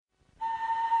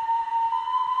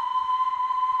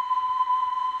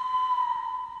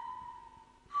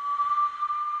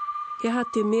He aha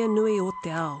te mea nui o te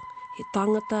ao. He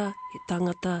tangata, he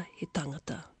tangata, he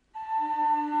tangata.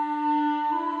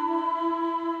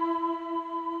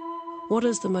 What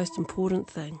is the most important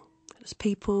thing? It is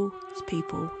people, it is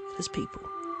people, it is people.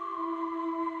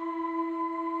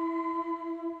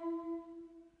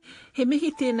 He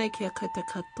mihi tēnei ki a koutou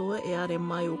katoa e are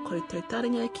mai o koutou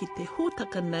taringa ki te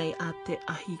hōtaka nei a te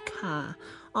Ahi Kaa.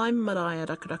 I'm Maraea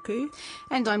Rakuraku.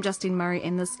 And I'm Justine Murray,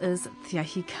 and this is the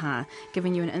Ahi Kaa,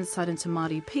 giving you an insight into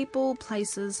Māori people,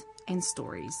 places and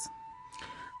stories.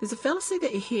 There's a fallacy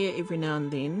that you hear every now and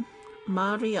then.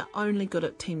 Māori are only good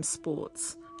at team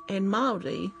sports, and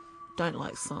Māori don't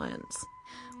like science.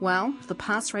 Well, the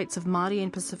pass rates of Māori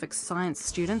and Pacific science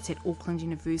students at Auckland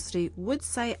University would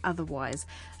say otherwise,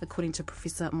 according to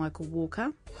Professor Michael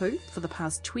Walker, who, for the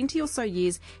past 20 or so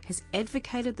years, has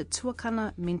advocated the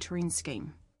Tuakana mentoring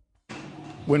scheme.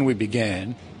 When we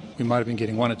began, we might have been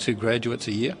getting 1 or 2 graduates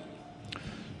a year.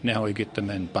 Now we get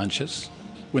them in bunches.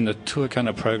 When the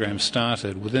Tuakana program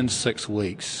started, within 6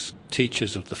 weeks,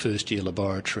 teachers of the first year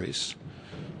laboratories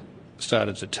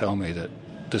started to tell me that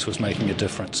this was making a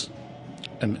difference.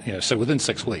 And, so within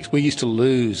 6 weeks, we used to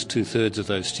lose 2/3 of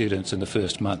those students in the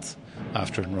first month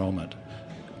after enrolment.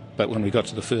 But when we got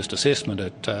to the first assessment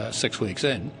at 6 weeks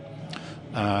in,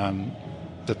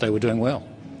 that they were doing well.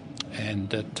 And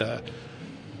that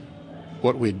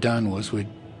what we'd done was we'd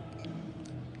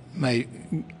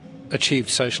achieved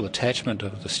social attachment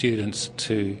of the students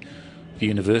to the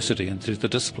university and to the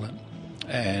discipline.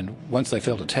 And once they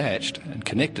felt attached and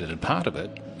connected and part of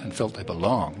it and felt they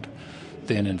belonged,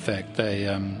 then in fact they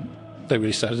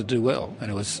really started to do well.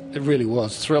 And it really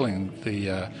was thrilling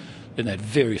in that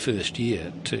very first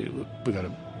year we got a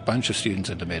bunch of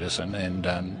students into medicine, and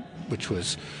which will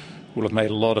have made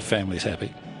a lot of families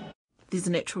happy. There's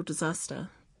a natural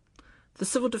disaster. The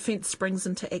civil defence springs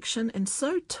into action, and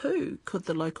so too could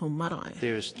the local marae.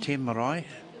 There's 10 marae,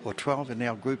 or 12 in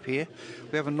our group here.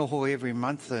 We have a noho every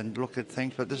month and look at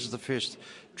things, but this is the first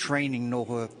training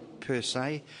noho per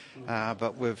se.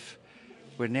 But we're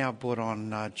now brought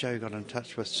on, Joe got in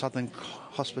touch with Southern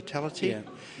Hospitality,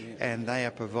 and they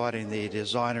are providing their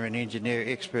designer and engineer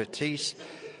expertise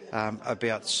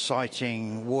about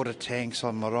siting water tanks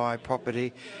on marae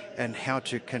property and how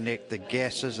to connect the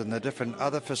gases and the different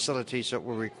other facilities that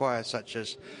will require, such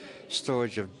as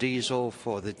storage of diesel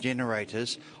for the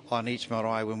generators on each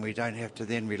marae when we don't have to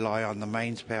then rely on the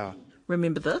mains power.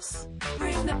 Remember this?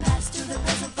 Bring the past to the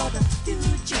present for the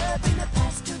future. Bring the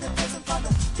past to the present for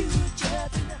the future.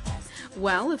 Bring the past.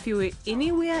 Well, if you were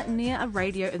anywhere near a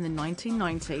radio in the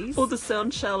 1990s, Or the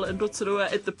sound shell in Rotorua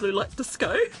at the Blue Light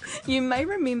Disco. you may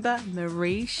remember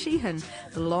Maree Sheehan,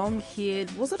 the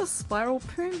long-haired, was it a spiral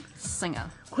perm, singer.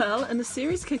 Well, in the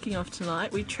series kicking off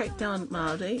tonight, we tracked down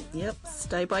Māori,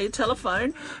 stay by your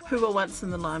telephone, who were once in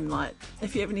the limelight.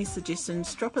 If you have any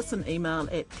suggestions, drop us an email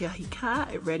at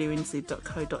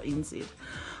teahika@radionz.co.nz.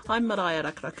 I'm Maraea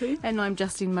Rakuraku. And I'm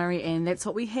Justine Murray, and that's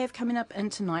what we have coming up in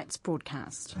tonight's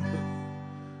broadcast.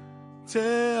 Te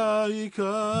Ahi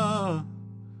Kaa,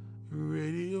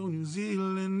 Radio New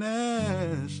Zealand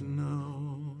National.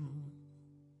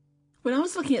 When I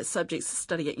was looking at subjects to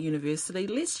study at university,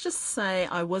 let's just say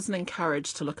I wasn't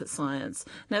encouraged to look at science.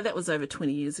 Now, that was over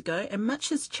 20 years ago, and much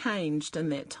has changed in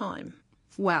that time.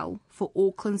 Well, for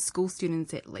Auckland school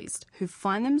students at least, who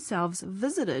find themselves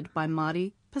visited by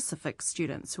Māori Pacific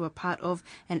students who are part of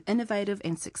an innovative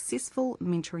and successful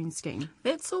mentoring scheme.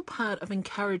 That's all part of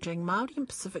encouraging Māori and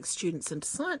Pacific students into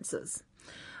sciences,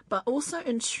 but also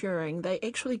ensuring they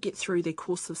actually get through their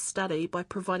course of study by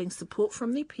providing support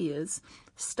from their peers,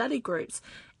 study groups,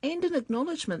 and an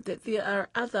acknowledgement that there are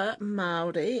other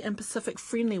Māori and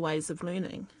Pacific-friendly ways of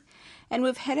learning. And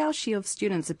we've had our share of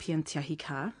students appear in Te Ahi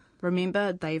Kaa.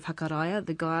 Remember Dave Hakaraia,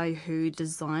 the guy who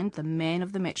designed the Man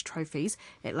of the Match trophies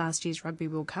at last year's Rugby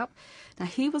World Cup? Now,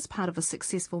 he was part of a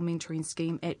successful mentoring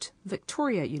scheme at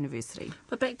Victoria University.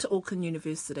 But back to Auckland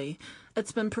University,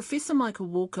 it's been Professor Michael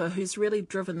Walker who's really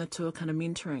driven the Tuakana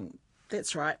mentoring.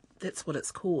 That's right, that's what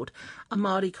it's called. A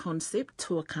Māori concept,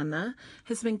 Tuakana,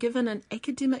 has been given an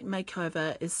academic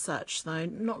makeover as such, though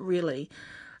not really.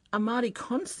 A Māori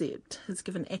concept has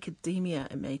given academia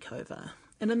a makeover.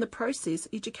 And in the process,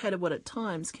 educated what at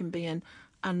times can be an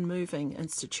unmoving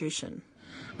institution.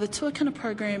 The Tuakana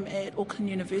program at Auckland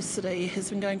University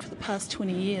has been going for the past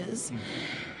 20 years.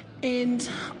 And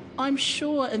I'm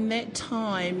sure in that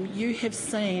time you have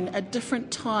seen a different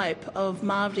type of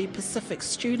Māori Pacific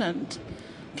student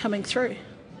coming through.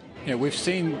 Yeah, we've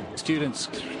seen students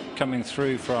coming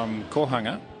through from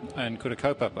Kohanga and Kura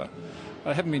Kaupapa.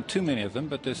 There haven't been too many of them,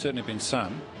 but there's certainly been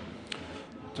some.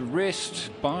 The rest,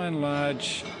 by and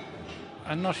large,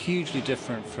 are not hugely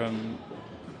different from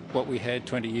what we had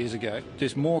 20 years ago.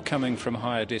 There's more coming from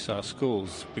higher decile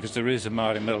schools because there is a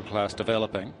Māori middle class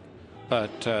developing,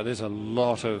 but there's a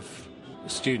lot of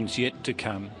students yet to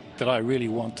come that I really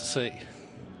want to see.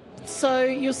 So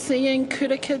you're seeing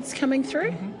kura kids coming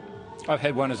through? I've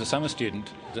had one as a summer student,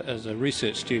 as a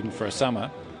research student for a summer,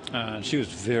 and she was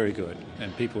very good,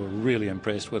 and people were really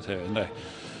impressed with her,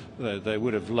 and they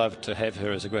would have loved to have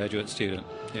her as a graduate student.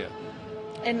 Yeah.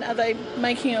 And are they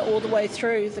making it all the way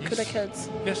through, the kura kids?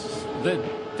 Yes,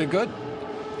 they're good.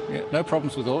 Yeah, no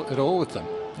problems at all with them.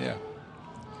 Yeah.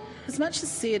 As much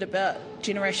as said about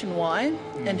Generation Y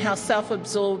and how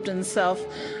self-absorbed and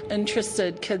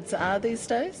self-interested kids are these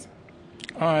days.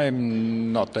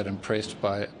 I'm not that impressed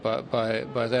by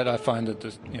that. I find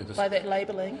that By that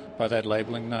labelling? By that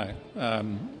labelling, no.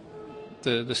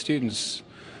 The students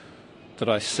that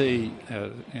I see,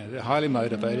 they're highly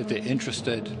motivated. They're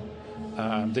interested.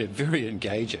 They're very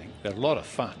engaging. They're a lot of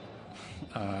fun.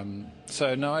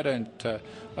 So no, I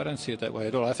don't see it that way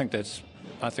at all. I think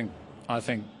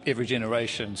every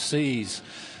generation sees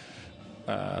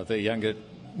the younger,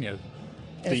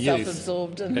 the youth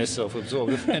as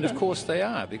self-absorbed, and of course they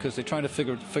are, because they're trying to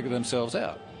figure themselves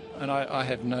out, and I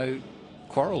have no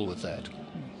quarrel with that.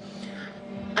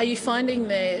 Are you finding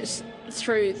that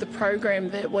through the program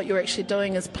that what you're actually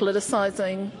doing is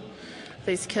politicising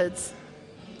these kids,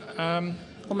 or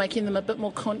making them a bit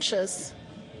more conscious?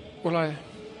 Well,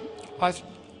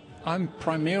 I'm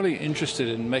primarily interested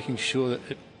in making sure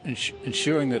that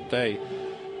ensuring that they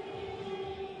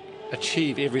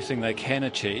achieve everything they can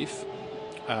achieve.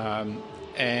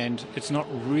 And it's not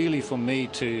really for me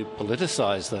to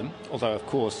politicise them, although, of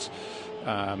course,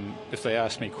 if they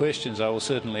ask me questions, I will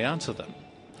certainly answer them.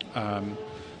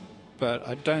 But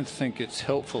I don't think it's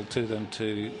helpful to them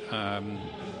to...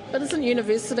 But isn't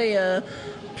university a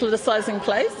politicising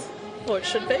place? Or it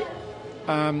should be?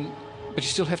 But you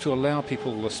still have to allow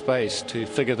people the space to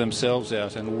figure themselves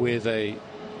out and where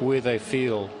they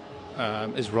feel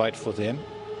is right for them.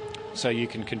 So you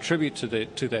can contribute to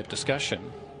that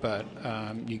discussion, but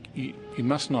you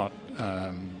must not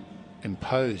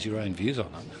impose your own views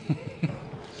on them.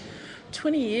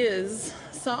 20 years.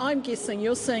 So I'm guessing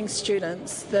you're seeing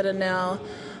students that are now,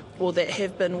 or that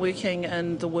have been working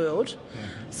in the world.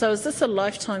 Mm-hmm. So is this a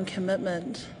lifetime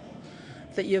commitment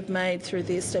that you've made through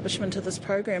the establishment of this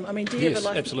program? I mean, do you have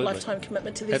a lifetime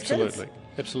commitment to these kids?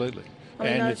 Absolutely. I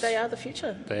mean, they are the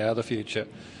future. They are the future,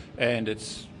 and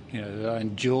it's I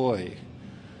enjoy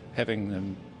having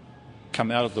them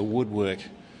come out of the woodwork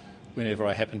whenever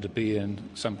I happen to be in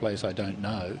some place I don't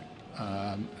know,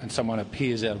 and someone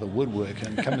appears out of the woodwork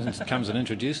and comes and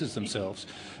introduces themselves,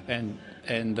 and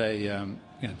they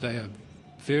they are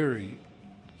very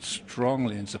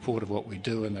strongly in support of what we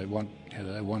do, and they want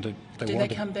to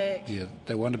come back? Yeah,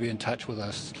 they want to be in touch with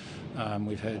us.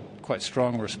 We've had quite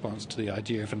strong response to the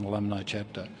idea of an alumni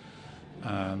chapter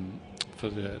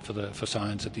for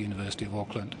science at the University of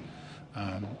Auckland,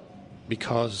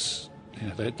 because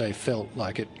they felt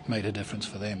like it made a difference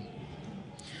for them.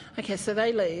 Okay, so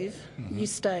they leave, Mm-hmm. you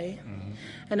stay, Mm-hmm.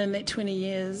 and in that 20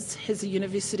 years, has the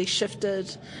university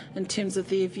shifted in terms of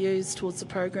their views towards the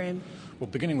program? Well,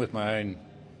 beginning with my own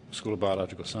School of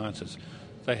Biological Sciences,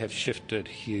 they have shifted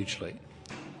hugely.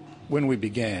 When we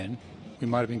began, we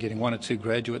might have been getting 1 or 2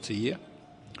 graduates a year.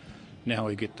 Now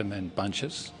we get them in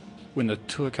bunches. When the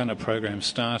Tuakana program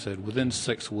started, within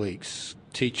 6 weeks,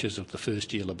 teachers of the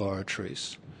first-year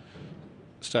laboratories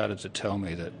started to tell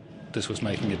me that this was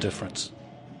making a difference.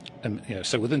 And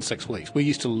so within 6 weeks, we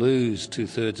used to lose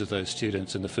 2/3 of those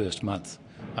students in the first month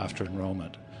after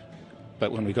enrolment.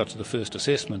 But when we got to the first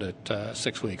assessment at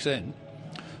 6 weeks in,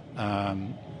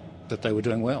 that they were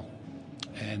doing well,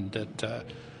 and that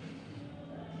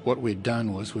what we'd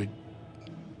done was we'd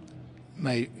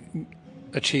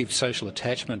achieved social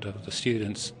attachment of the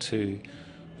students to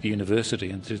the university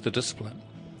and to the discipline.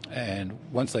 And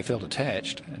once they felt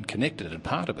attached and connected and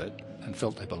part of it and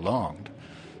felt they belonged,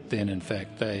 then in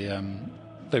fact they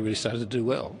really started to do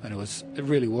well. And it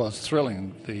really was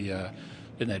thrilling.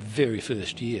 In that very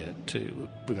first year,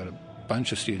 we got a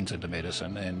bunch of students into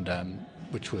medicine, and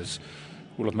which will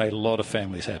have made a lot of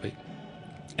families happy,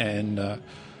 and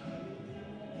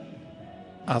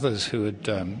others who had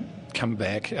come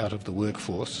back out of the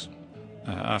workforce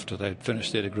after they'd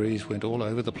finished their degrees went all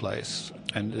over the place,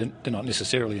 and they're not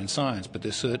necessarily in science, but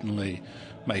they're certainly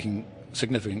making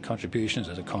significant contributions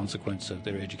as a consequence of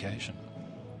their education.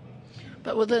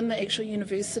 But within the actual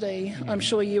university, I'm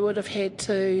sure you would have had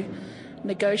to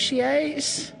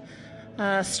negotiate,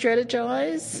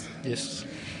 strategise. Yes.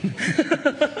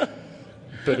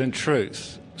 But in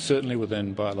truth, certainly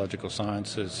within biological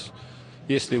sciences,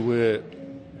 Yes, there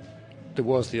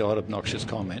was the odd obnoxious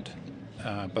comment,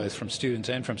 both from students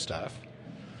and from staff,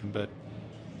 but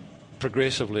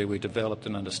progressively we developed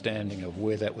an understanding of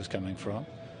where that was coming from,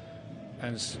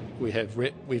 and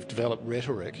we've developed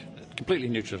rhetoric that completely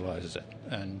neutralises it,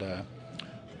 and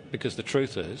because the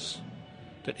truth is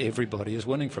that everybody is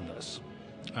winning from this.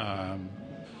 And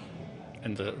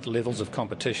the levels of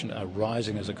competition are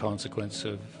rising as a consequence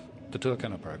of the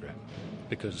Tuakana program,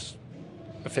 because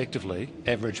effectively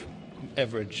average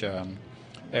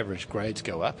grades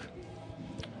go up.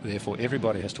 Therefore,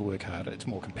 everybody has to work harder. It's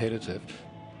more competitive,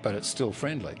 but it's still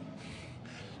friendly.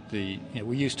 We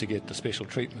used to get the special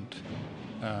treatment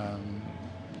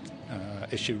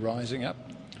issue rising up,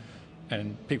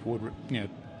 and people would,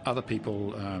 other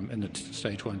people in the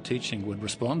stage 1 teaching would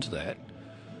respond to that.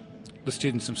 The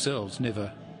students themselves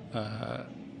never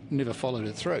followed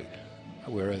it through.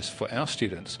 Whereas for our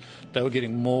students, they were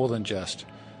getting more than just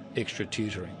extra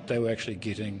tutoring. They were actually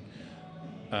getting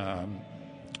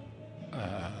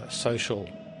social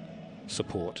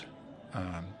support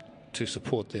to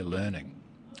support their learning,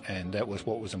 and that was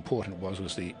what was important.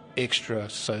 Was the extra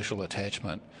social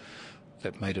attachment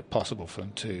that made it possible for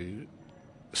them to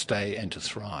stay and to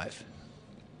thrive.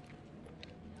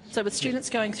 So with students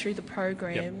going through the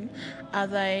program, are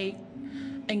they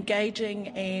engaging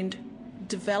and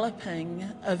developing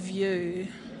a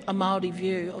Māori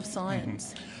view of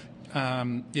science?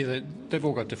 They've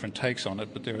all got different takes on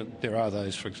it, but there are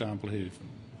those, for example, who've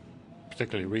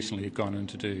particularly recently gone in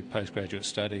to do postgraduate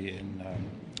study in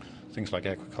things like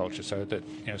aquaculture, so that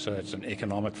so that's an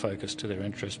economic focus to their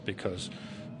interest, because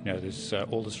there's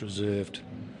all this reserved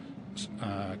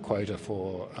quota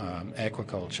for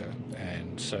aquaculture,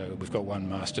 and so we've got one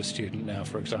master's student now,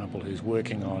 for example, who's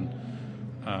working on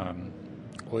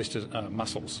oysters,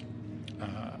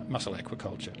 mussel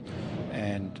aquaculture,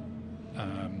 and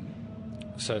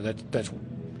so that's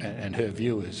and her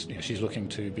view is she's looking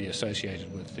to be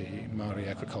associated with the Maori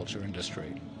aquaculture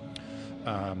industry,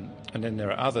 and then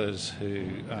there are others who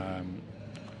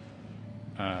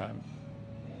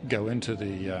go into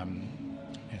the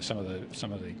some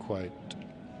of the quote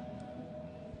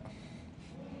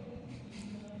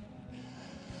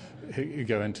who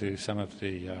go into some of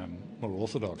the more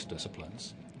orthodox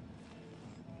disciplines,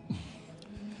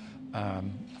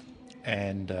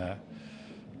 and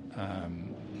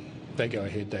they go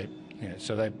ahead.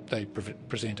 They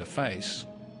present a face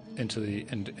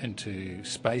into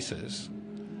spaces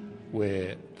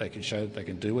where they can show that they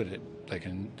can do it. They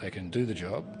can do the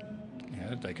job.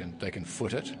 They can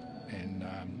foot it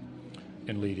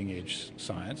in leading edge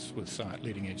science with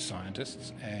leading edge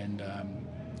scientists, and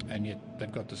yet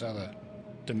they've got this other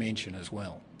dimension as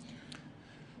well.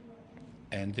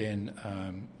 And then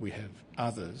we have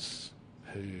others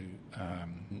who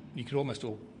you could almost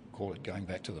all call it going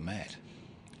back to the mat,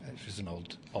 which is an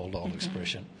old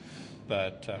expression.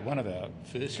 But one of our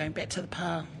first Going back to the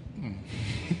pa.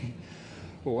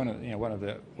 Well,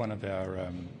 one of our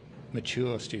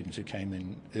mature students who came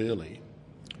in early,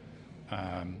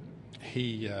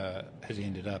 he has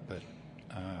ended up at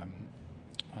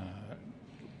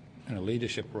in a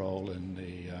leadership role in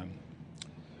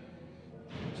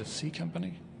the sea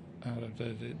company.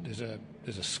 There's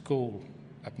a school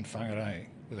up in Whangarei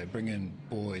where they bring in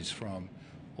boys from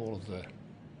all of the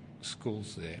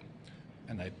schools there,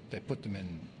 and they put them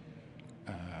in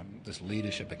this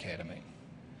leadership academy.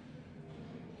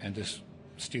 And this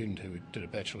student who did a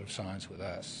Bachelor of Science with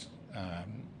us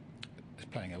is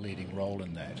playing a leading role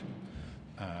in that,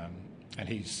 and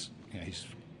he's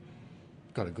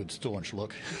got a good staunch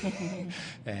look,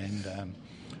 and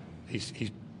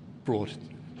he's brought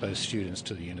those students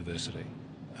to the university.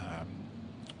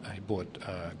 He brought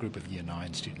a group of Year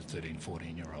 9 students, 13,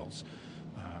 14-year-olds,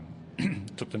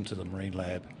 took them to the Marine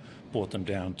Lab, brought them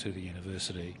down to the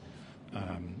university,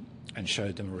 and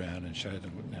showed them around and showed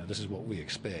them, this is what we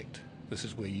expect. This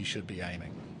is where you should be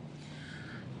aiming.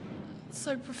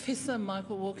 So, Professor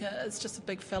Michael Walker, it's just a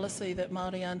big fallacy that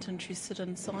Māori aren't interested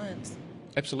in science.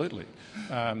 Absolutely.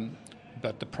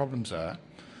 But the problems are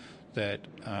that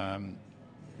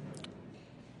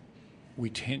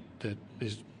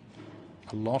there's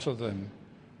a lot of them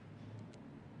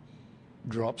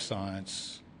drop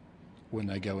science when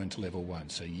they go into level 1,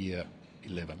 so year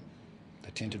 11. They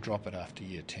tend to drop it after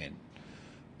year 10.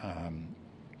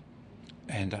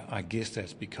 And I guess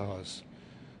that's because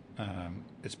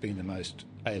it's been the most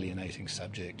alienating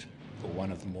subject, or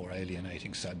one of the more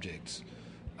alienating subjects,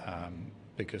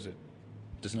 because it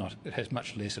has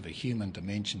much less of a human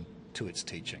dimension to its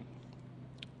teaching,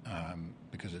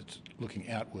 because it's looking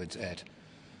outwards at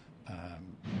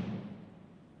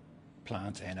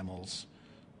plants, animals,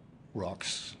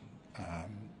 rocks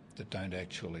that don't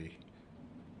actually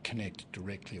connect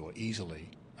directly or easily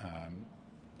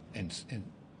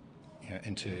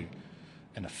into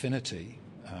an affinity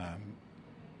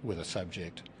with a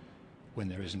subject when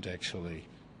there isn't actually,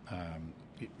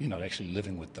 you're not actually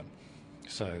living with them.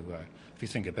 So if you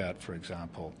think about, for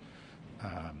example,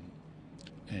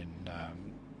 in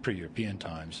pre-European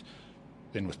times,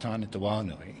 then with tāne te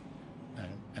wānui,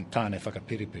 and tāne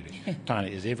whakapiripiri, tāne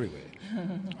is everywhere,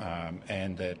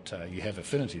 and that you have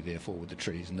affinity, therefore, with the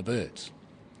trees and the birds.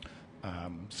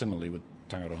 Similarly with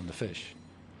tangaro and the fish.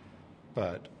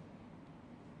 But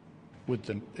with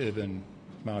the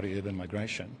Maori urban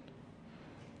migration,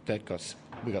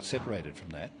 we got separated from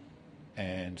that,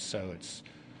 and so it's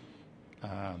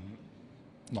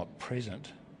not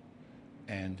present,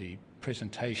 and the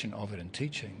presentation of it in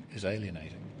teaching is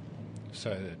alienating, so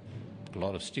that a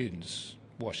lot of students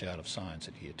wash out of science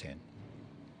at year 10,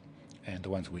 and the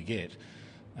ones we get,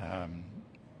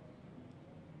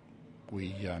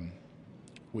 we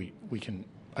can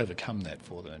overcome that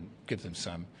for them and give them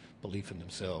some belief in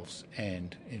themselves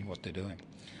and in what they're doing.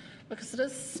 Because it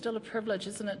is still a privilege,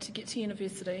 isn't it, to get to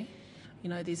university? You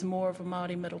know, there's more of a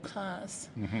Māori middle class.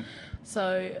 Mm-hmm.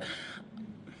 So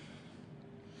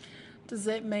does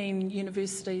that mean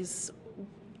universities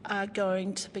are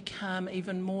going to become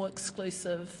even more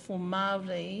exclusive for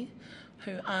Māori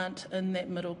who aren't in that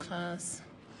middle class?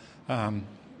 Not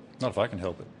if I can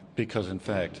help it, because in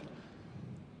fact,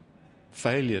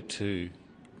 failure to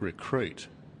recruit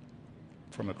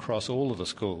from across all of the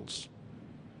schools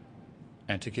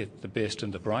and to get the best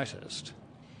and the brightest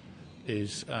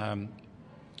is a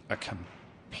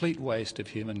complete waste of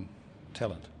human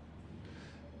talent.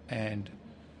 And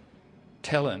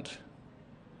talent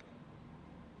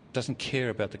doesn't care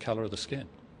about the colour of the skin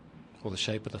or the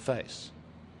shape of the face.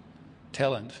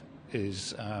 Talent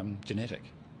is genetic.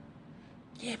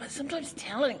 Yeah, but sometimes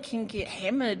talent can get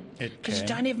hammered because you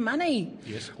can. don't have money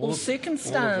or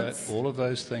circumstance. All of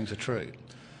those things are true.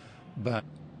 But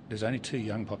there's only two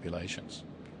young populations,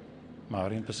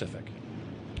 Māori and Pacific.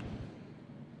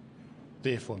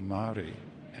 Therefore, Māori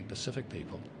and Pacific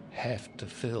people have to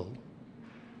fill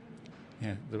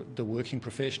the working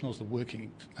professionals, the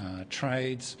working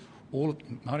trades.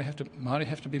 Māori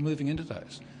have to be moving into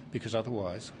those, because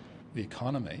otherwise the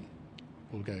economy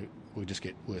will just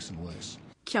get worse and worse.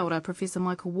 Kia ora, Professor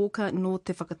Michael Walker, no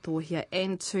te whakatōhia.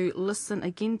 And to listen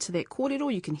again to that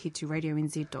kōrero, you can head to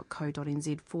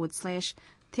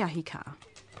radionz.co.nz/Te Ahi Kaa.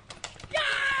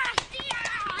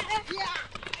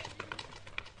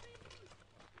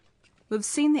 We've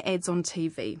seen the ads on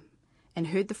TV and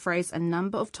heard the phrase a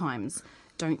number of times,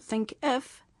 don't think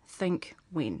if, think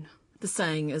when. The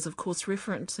saying is, of course,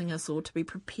 referencing us all to be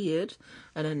prepared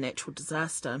in a natural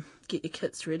disaster. Get your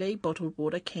kits ready, bottled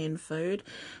water, canned food,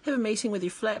 have a meeting with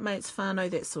your flatmates, whānau,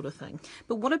 that sort of thing.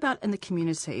 But what about in the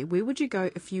community? Where would you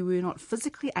go if you were not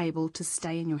physically able to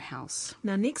stay in your house?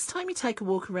 Now, next time you take a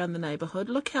walk around the neighbourhood,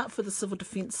 look out for the civil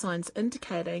defence signs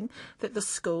indicating that the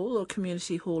school or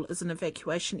community hall is an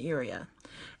evacuation area.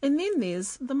 And then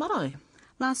there's the marae.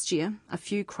 Last year, a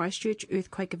few Christchurch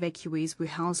earthquake evacuees were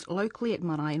housed locally at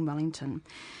Marae in Wellington,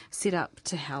 set up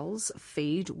to house,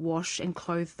 feed, wash and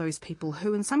clothe those people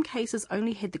who in some cases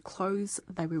only had the clothes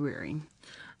they were wearing.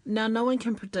 Now, no one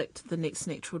can predict the next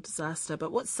natural disaster,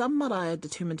 but what some marae are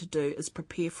determined to do is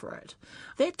prepare for it.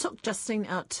 That took Justine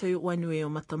out to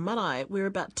Wainuiomata Marae, where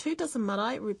about 24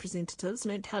 marae representatives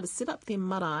learnt how to set up their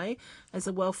marae as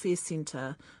a welfare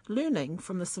centre, learning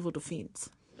from the civil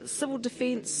defence. Civil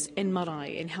defence and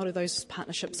Marae, and how do those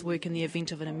partnerships work in the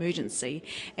event of an emergency?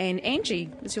 And Angie,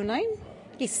 is your name?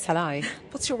 Yes, hello.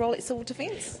 What's your role at Civil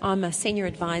Defence? I'm a Senior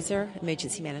Advisor,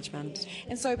 Emergency Management.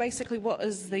 And so basically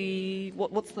what's the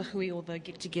hui or the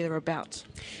get-together about?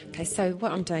 Okay, so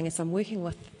what I'm doing is I'm working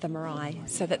with the Marae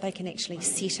so that they can actually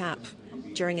set up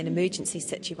during an emergency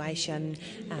situation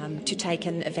to take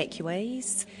in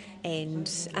evacuees and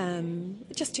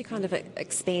just to kind of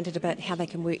expand it a bit, how they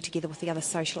can work together with the other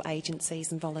social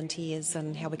agencies and volunteers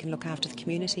and how we can look after the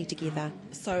community together.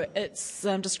 So it's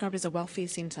described as a welfare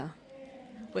centre,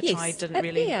 which yes, I didn't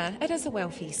really... Yeah, it is a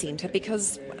welfare centre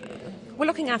because we're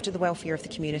looking after the welfare of the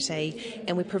community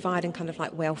and we're providing kind of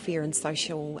like welfare and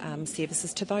social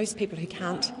services to those people who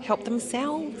can't help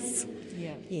themselves.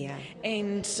 Yeah.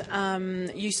 And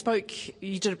you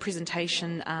did a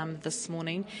presentation this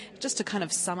morning just to kind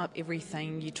of sum up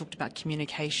everything. You talked about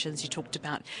communications, you talked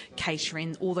about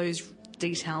catering, all those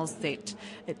details that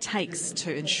it takes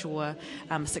to ensure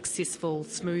a successful,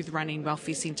 smooth running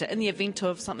welfare centre in the event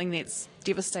of something that's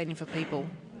devastating for people.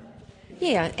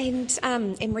 Yeah,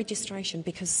 and registration,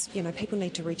 because people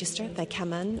need to register if they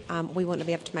come in. We want to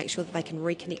be able to make sure that they can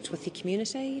reconnect with their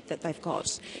community, that they've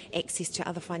got access to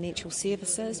other financial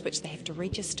services which they have to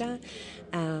register.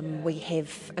 We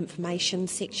have information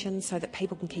sections so that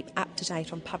people can keep up to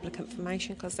date on public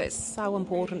information, because that's so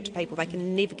important to people. They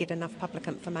can never get enough public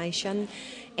information.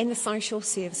 And the social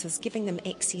services, giving them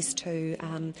access to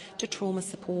trauma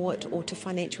support or to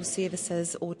financial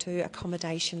services or to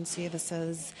accommodation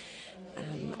services.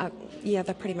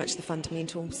 They're pretty much the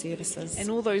fundamental services.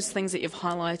 And all those things that you've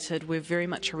highlighted were very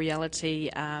much a reality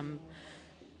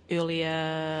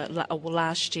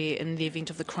last year in the event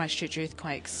of the Christchurch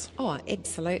earthquakes. Oh,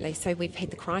 absolutely. So we've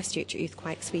had the Christchurch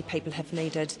earthquakes where people have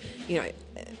needed,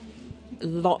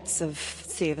 lots of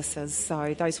services.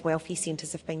 So those welfare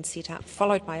centres have been set up,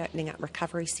 followed by opening up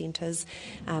recovery centres.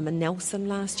 In Nelson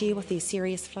last year, with their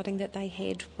serious flooding that they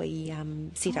had, we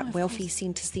set up welfare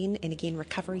centres then, and again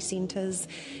recovery centres.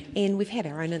 And we've had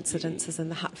our own incidences in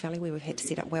the Hutt Valley where we've had to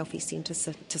set up welfare centres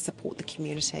to support the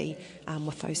community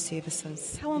with those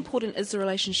services. How important is the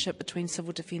relationship between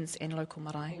civil defence and local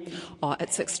marae? Oh,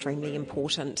 it's extremely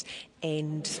important.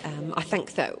 And I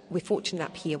think that we're fortunate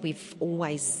up here. We've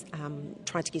always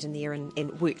tried to get in there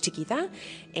and work together,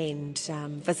 and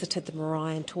visited the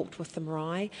Marae and talked with the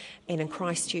Marae. And in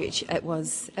Christchurch, it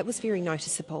was very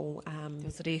noticeable. There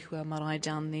was a rehua marae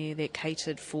down there that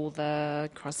catered for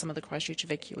some of the Christchurch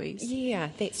evacuees. Yeah,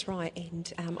 that's right.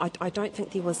 And I don't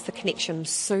think there was the connection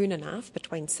soon enough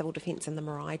between civil defence and the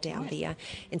Marae down there.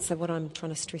 And so what I'm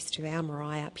trying to stress to our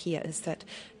Marae up here is that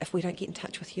if we don't get in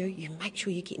touch with you, you make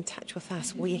sure you get in touch with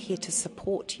us. We're here to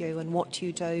support you and what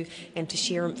you do, and to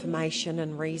share information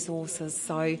and resources.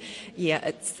 So,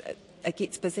 yeah, it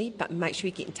gets busy, but make sure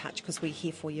you get in touch, because we're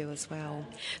here for you as well.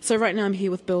 So right now I'm here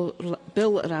with Bill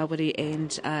Rawiri and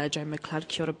Joe McLeod.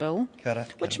 Kia ora, Bill. Kia ora.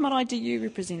 Which marae do you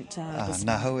represent?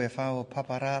 Nahu e whao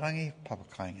Papararangi,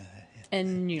 Papakainga.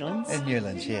 In Newlands. In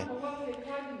Newlands, yeah.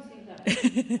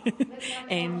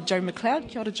 And Joe McLeod.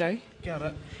 Kia ora, Joe. Kia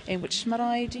ora. And which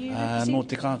marae do you represent? No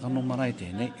te kākano marae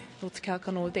tēnei. No te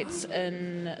kākano, that's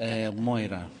in...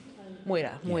 Moira.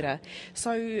 Moira. Yeah.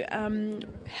 So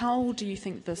how do you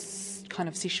think this kind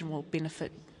of session will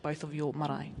benefit both of your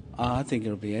marae? I think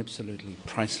it'll be absolutely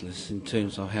priceless in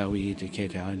terms of how we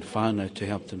educate our own whānau to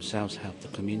help themselves help the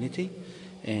community.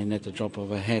 And at the drop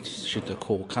of a hat, should the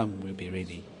call come, we'll be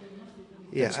ready.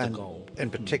 Yeah, That's the and goal.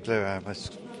 in particular,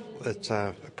 it's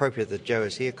appropriate that Joe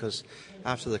is here, because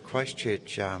after the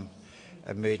Christchurch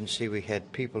emergency, we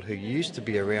had people who used to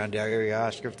be around our area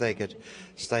ask if they could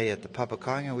stay at the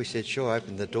Papakainga. We said, sure,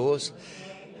 open the doors.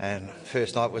 And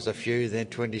first night was a few, then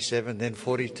 27, then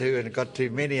 42, and it got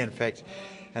too many, in fact.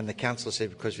 And the council said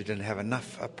because we didn't have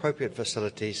enough appropriate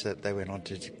facilities that they went on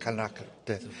to Tuakana,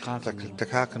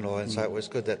 and so it was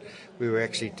good that we were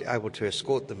actually able to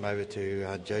escort them over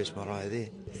to Joe's marae there.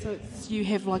 So you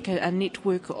have like a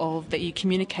network that you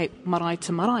communicate marae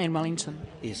to marae in Wellington?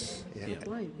 Yes. Yeah.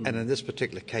 Yeah. And in this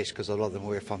particular case, because a lot of them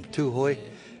were from Tūhoi,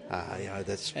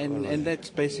 that's... And that's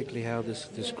basically how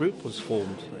this group was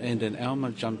formed. And then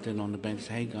Alma jumped in on the bank and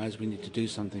said, hey guys, we need to do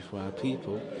something for our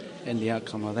people. And the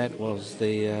outcome of that was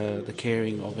the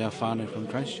caring of our whānau from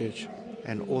Christchurch.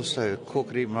 And also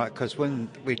Kōkiri Marae, because when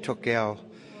we took our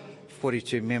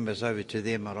 42 members over to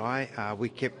their marae, we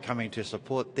kept coming to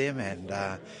support them, and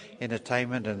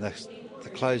entertainment and the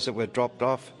clothes that were dropped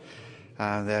off,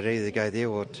 they'd either go there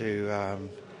or to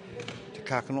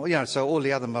Kakano, so all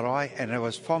the other marae. And it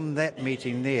was from that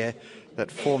meeting there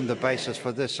that formed the basis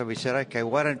for this. So we said, okay,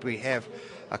 why don't we have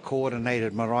a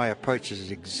coordinated marae approach? This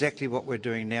is exactly what we're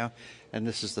doing now, and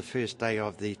this is the first day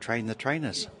of the Train the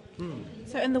Trainers.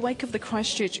 So in the wake of the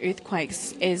Christchurch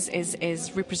earthquakes,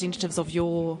 as representatives of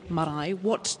your marae,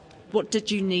 what did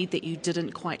you need that you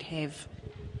didn't quite have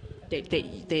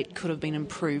that could have been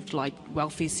improved, like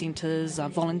welfare centres,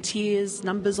 volunteers,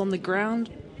 numbers on the ground?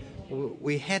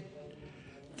 We had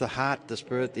the heart, the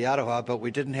spirit, the aroha, but we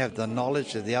didn't have the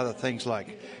knowledge of the other things.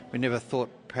 Like, we never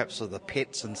thought perhaps of the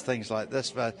pets and things like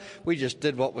this, but we just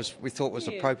did what we thought was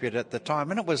appropriate at the time,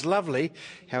 and it was lovely.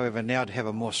 However, now to have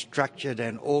a more structured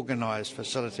and organised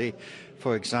facility,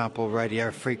 for example, radio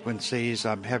frequencies,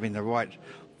 having the right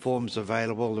forms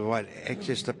available, the right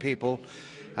access to people,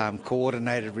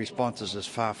 coordinated responses is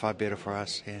far, far better for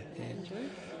us. Yeah.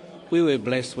 We were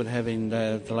blessed with having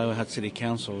the Lower Hutt City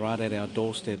Council right at our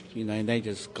doorstep, and they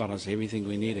just got us everything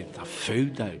we needed. The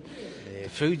food, though. The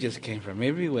food just came from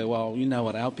everywhere. Well, you know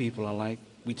what our people are like.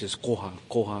 We just koha.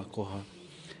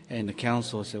 And the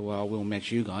council said, well, we'll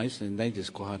match you guys. And they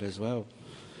just koha as well.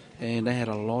 And they had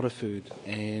a lot of food.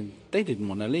 And they didn't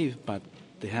want to leave, but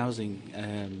the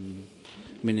housing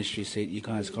ministry said, you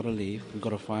guys got to leave, we've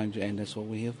got to find you, and that's what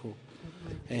we're here for.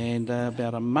 And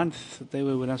about a month, they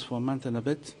were with us for a month and a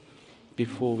bit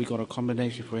before we got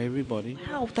accommodation for everybody.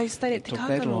 Wow, they stayed at It Te took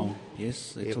that Kakaro. long.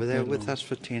 Yes, it Yeah, took but they were that with long. us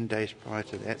for 10 days prior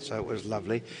to that, so it was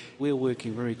lovely. We're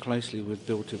working very closely with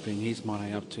Bill to bring his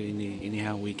marae up to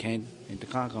anyhow we can. And the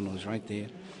Kakano is right there.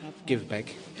 Give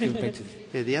back. Give back to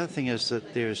Yeah, the other thing is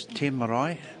that there's 10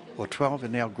 marae, or 12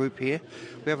 in our group here.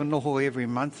 We have a noho every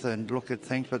month and look at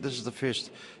things, but this is the first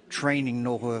training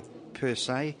noho per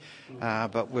se.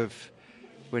 But we're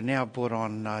now brought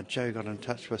on, Joe got in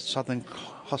touch with Southern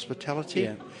Hospitality,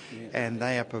 Yeah. and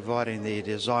they are providing their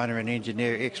designer and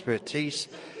engineer expertise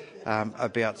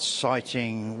about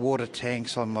siting water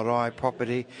tanks on marae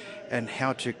property and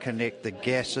how to connect the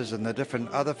gases and the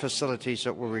different other facilities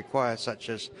that will require, such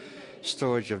as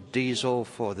storage of diesel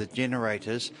for the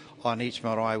generators on each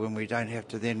marae when we don't have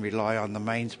to then rely on the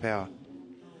mains power.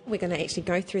 We're going to actually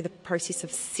go through the process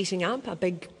of setting up a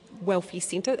big welfare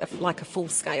centre, like a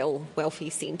full-scale welfare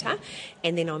centre,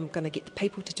 and then I'm going to get the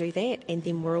people to do that, and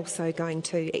then we're also going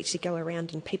to actually go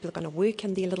around and people are going to work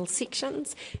in their little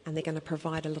sections, and they're going to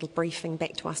provide a little briefing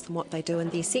back to us on what they do in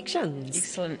their sections.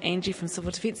 Excellent. Angie from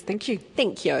Civil Defence, thank you.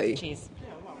 Thank you. Cheers.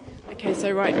 Okay,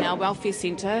 so right now, Welfare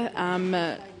Centre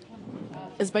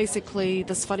is basically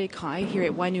this whare kai here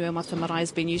at Wainua Mata Marae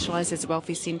has been utilised as a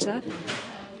welfare centre.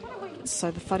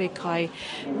 So the whare kai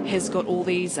has got all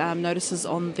these notices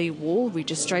on the wall: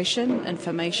 registration,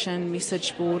 information,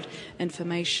 message board,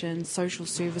 information, social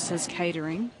services,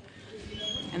 catering,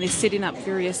 and they're setting up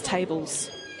various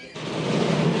tables.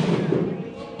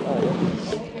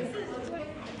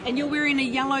 And you're wearing a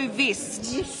yellow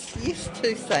vest. Yes,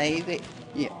 to say that,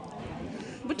 yeah.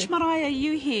 Which marae are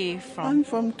you here from? I'm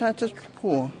from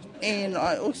Tātāpō, and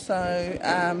I also...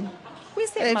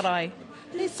 Where's that marae?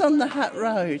 It's on the Hutt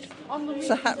Road. It's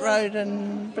a Hutt Road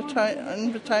in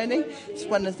Petone. It's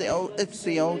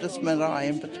the oldest marae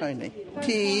in Petone.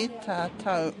 Te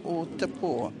Tātou o Te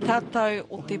Pō. Tātou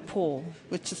o Te Pō.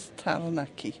 Which is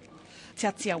Taranaki. Te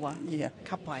Atiawa. Yeah.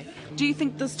 Kapai. Do you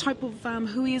think this type of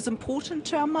hui is important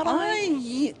to our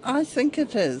marae? I think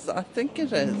it is.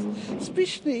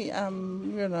 Especially,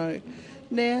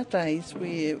 nowadays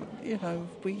where,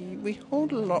 we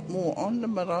hold a lot more on the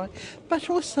marae, but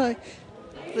also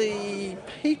the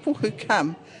people who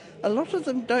come, a lot of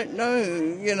them don't know,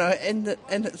 and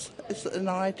it's an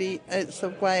idea, it's a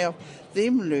way of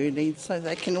them learning, so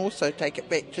they can also take it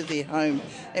back to their home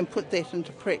and put that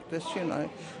into practice,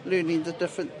 learning the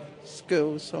different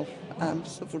skills of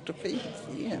civil defence.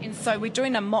 Yeah. And so we're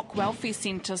doing a mock welfare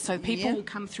centre, so people will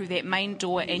come through that main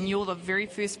door and you're the very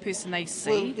first person they see.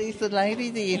 Well, there's a lady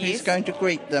there who's going to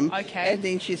greet them, and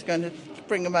then she's going to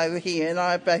bring them over here, and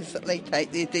I basically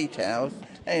take their details,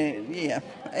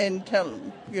 and tell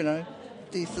them,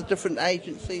 there's the different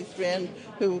agencies around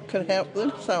who can help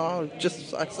them, so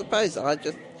I suppose I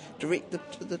just direct them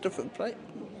to the different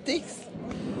desks.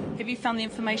 Have you found the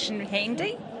information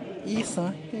handy? Yes,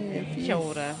 I have. Kia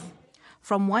ora.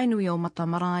 From Wainui o Mata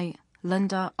Marae,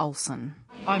 Linda Olsen.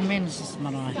 I manage this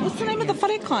marae. What's the name of the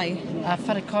whare kai?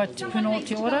 Whare kai Te Puna o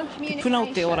Te Ora. Te Puna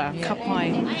o Te Ora, ka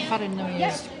pai. Whare nui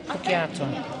is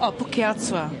Pukeatua. Oh,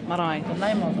 Pukeatua marae. The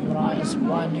name of the marae is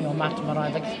Wainui o Mata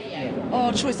Marae.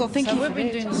 Oh, choice. Well, thank you for we've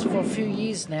been doing this for a few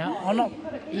years now. I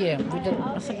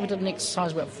think we did an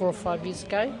exercise about 4 or 5 years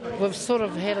ago. We've sort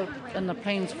of had it in the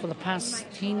plans for the past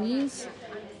 10 years,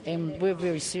 and we're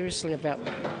very seriously about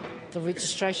the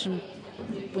registration.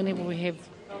 Whenever we have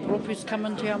ropus come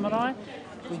into our marae,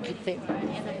 we get that.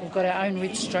 We've got our own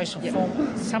registration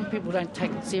form. Some people don't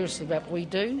take it seriously, but we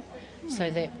do, so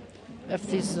that if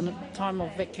there's a time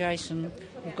of evacuation,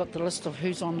 we've got the list of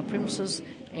who's on the premises,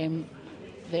 and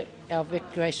that our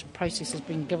evacuation process has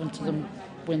been given to them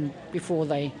before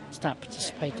they start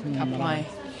participating in the marae.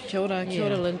 Kia ora,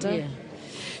 Linda. Yeah.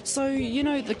 So,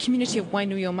 the community of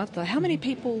Wainui o Mata, how many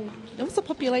people, what's the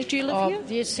population, do you live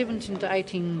here? Yeah, 17 to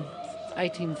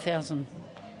 18,000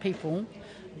 people,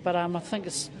 but I think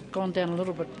it's gone down a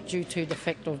little bit due to the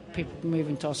fact of people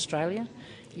moving to Australia.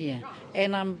 Yeah,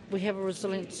 and we have a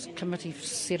resilience committee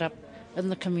set up in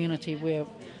the community where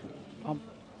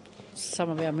some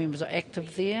of our members are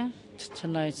active there to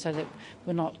know, so that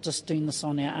we're not just doing this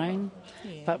on our own,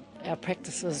 but our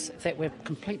practice is that we're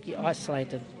completely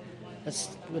isolated.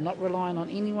 We're not relying on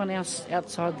anyone else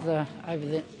outside.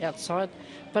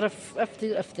 But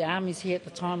if the army's here at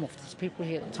the time, or if there's people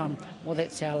here at the time, well,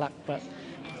 that's our luck. But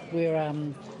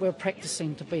we're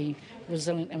practicing to be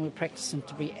resilient, and we're practicing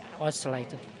to be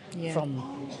isolated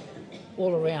from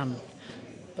all around.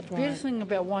 But the beautiful thing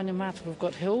about Wainua Mata, we've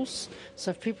got hills,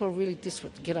 so if people are really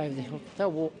desperate to get over the hill,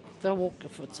 they'll walk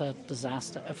if it's a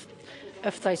disaster.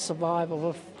 if they survive,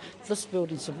 or if this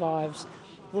building survives,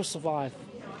 we'll survive.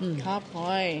 Ka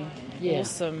pai. Yeah.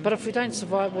 Awesome. But if we don't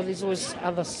survive, well, there's always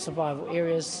other survival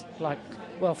areas like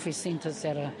welfare centres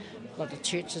that are, like the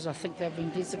churches, I think they've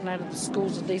been designated, the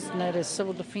schools are designated as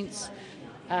civil defence.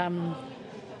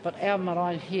 But our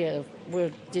marae here,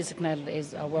 we're designated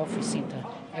as a welfare centre,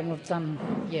 and we've done,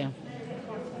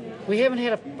 we haven't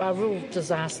had a real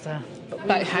disaster.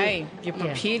 But hey, you're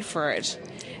prepared for it.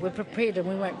 We're prepared, and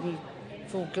we won't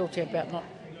feel guilty about not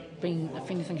being,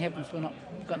 if anything happens, we've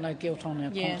got no guilt on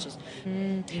our conscience.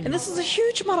 And this is a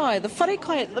huge marae, the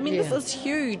wharekai, I mean, this is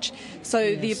huge.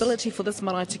 So the ability for this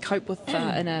marae to cope with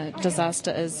in a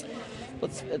disaster is,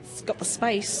 it's got the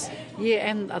space.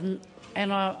 Yeah,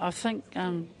 and I think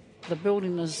the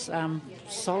building is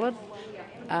solid.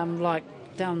 Like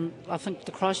down, I think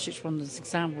the Christchurch one is an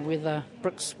example where the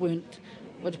bricks weren't,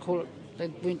 what do you call it, they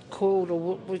weren't coiled or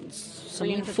weren't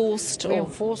cemented.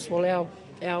 Reinforced. Well,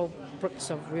 our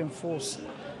bricks are reinforced.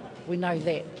 We know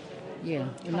that. Yeah,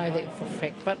 we know that for a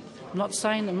fact. But I'm not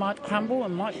saying it might crumble.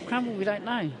 We don't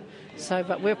know. So,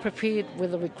 but we're prepared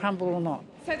whether we crumble or not.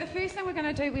 So the first thing we're going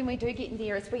to do when we do get in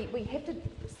there is we have to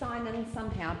sign in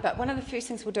somehow, but one of the first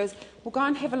things we'll do is we'll go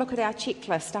and have a look at our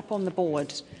checklist up on the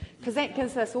board, because that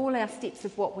gives us all our steps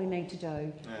of what we need to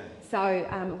do.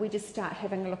 So we just start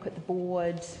having a look at the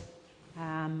board,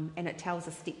 and it tells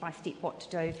us step by step what to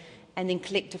do, and then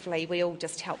collectively we all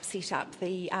just help set up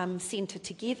the centre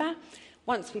together.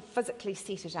 Once we've physically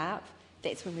set it up,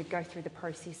 that's when we go through the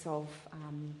process of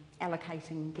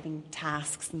allocating, getting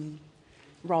tasks and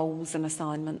roles and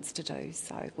assignments to do.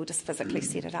 So we'll just physically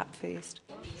set it up first.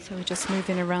 So we're just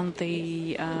moving around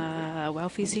the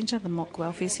welfare centre, the mock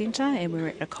welfare centre, and we're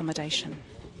at accommodation.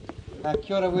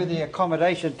 Kia ora, we're the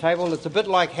accommodation table. It's a bit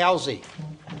like housing.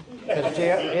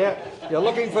 You're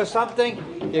looking for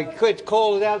something, you could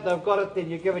call it out, they've got it, then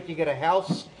you give it, you get a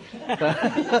house.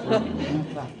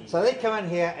 So they come in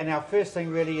here, and our first thing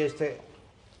really is to,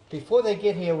 before they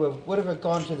get here, we would have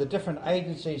gone to the different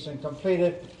agencies and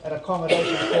completed an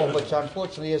accommodation form, which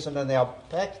unfortunately isn't in our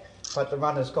pack, but the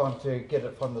runner's gone to get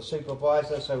it from the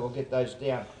supervisor, so we'll get those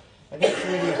down. And that's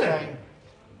really saying,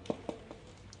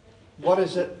 what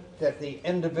is it that the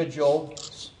individual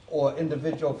or the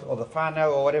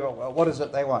whānau or whatever, what is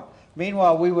it they want?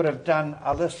 Meanwhile, we would have done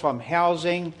a list from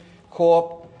housing,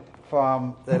 corp,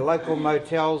 from the local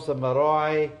motels, the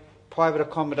marae, private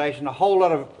accommodation, a whole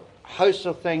lot of host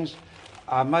of things,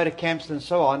 motor camps and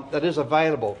so on, that is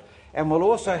available. And we'll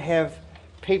also have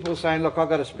people saying, look, I've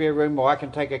got a spare room, or I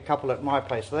can take a couple at my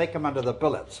place. So they come under the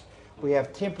billets. We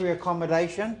have temporary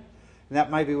accommodation, and that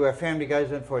may be where a family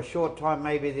goes in for a short time.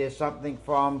 Maybe there's something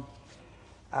from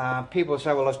people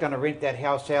say, well, I was going to rent that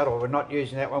house out, or we're not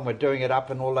using that one, we're doing it up,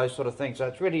 and all those sort of things. So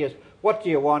it really is, what do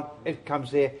you want? It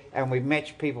comes there, and we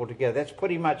match people together. That's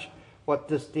pretty much what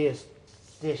this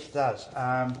desk does.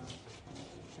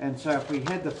 And so if we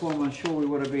had the form, I'm sure we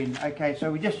would have been okay.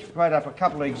 So we just wrote up a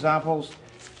couple of examples.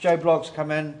 Joe Blogs come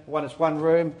in, it's one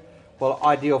room, well,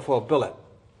 ideal for a billet.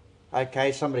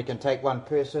 Okay, somebody can take one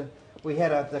person. We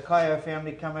had the Kaio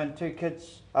family come in, two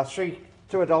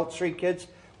adults, 3 kids,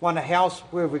 one a house.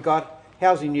 Where have we got?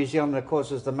 Housing New Zealand, of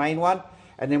course, is the main one.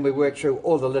 And then we work through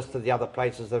all the list of the other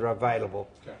places that are available.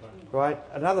 Okay. Right?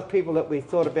 Another people that we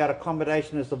thought about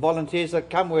accommodation is the volunteers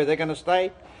that come, where they're going to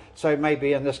stay. So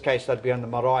maybe in this case they'd be on the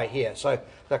marae here, so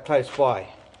they're close by.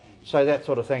 So that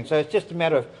sort of thing. So it's just a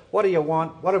matter of what do you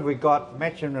want, what have we got,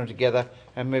 matching them together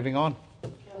and moving on.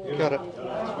 Got it.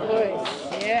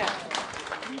 Yeah.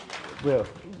 Well,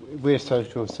 we're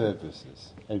social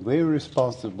services, and we're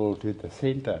responsible to the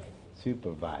centre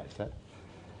supervisor.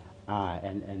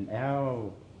 And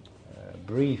our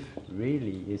brief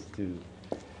really is to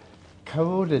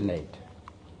coordinate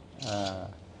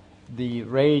the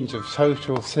range of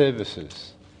social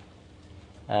services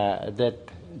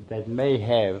that may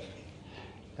have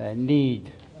a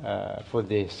need for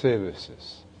their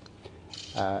services.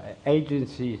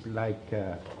 Agencies like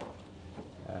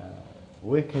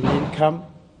Work and Income,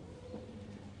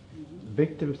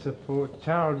 Victim Support,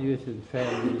 Child, Youth and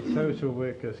Family, Social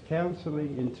Workers,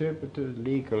 Counselling, Interpreters,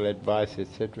 Legal Advice,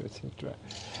 etc., etc.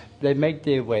 They make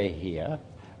their way here.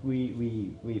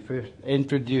 We first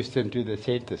introduce them to the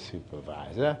centre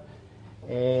supervisor,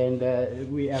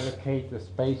 and we allocate the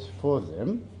space for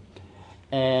them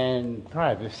and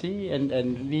privacy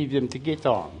and leave them to get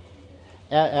on.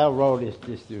 Our role is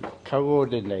just to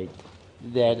coordinate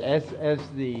that as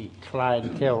the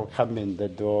clientele come in the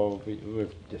door,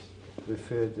 we've just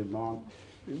referred them on.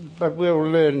 But we'll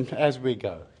learn as we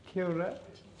go. Kia ora.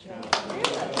 Kia ora,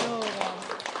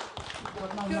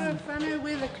 whānau,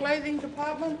 we're the clothing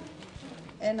department.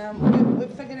 And we've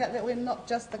figured out that we're not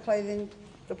just the clothing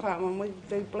department. We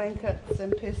do blankets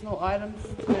and personal items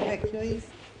to evacuees.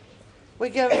 We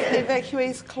give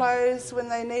evacuees clothes when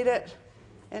they need it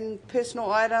and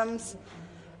personal items.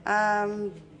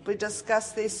 We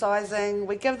discuss their sizing.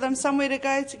 We give them somewhere to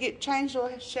go to get changed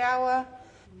or shower.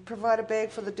 Provide a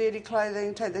bag for the dirty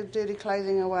clothing, take the dirty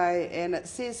clothing away. And it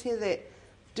says here that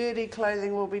dirty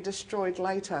clothing will be destroyed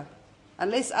later,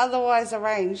 unless otherwise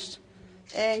arranged.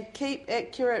 And keep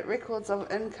accurate records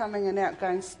of incoming and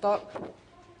outgoing stock.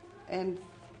 And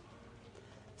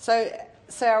so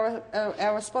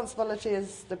our responsibility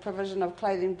is the provision of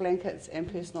clothing, blankets and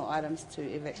personal items to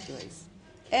evacuees.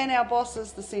 And our boss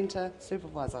is the centre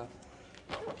supervisor.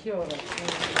 Kia ora.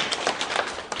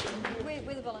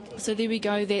 We're the volunteers. So there we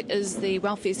go, that is the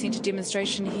Welfare Centre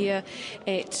demonstration here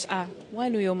at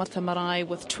Wainui Marae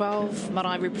with 12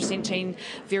 marae representing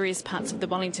various parts of the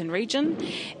Wellington region.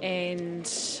 And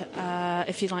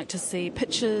if you'd like to see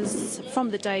pictures from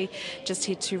the day, just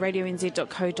head to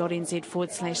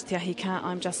radionz.co.nz/Te Ahi Kaa.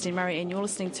 I'm Justine Murray and you're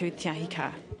listening to Te Ahi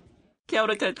Kaa. Kia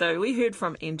ora koutou. We heard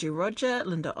from Andrew Roger,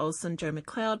 Linda Olsen, Joe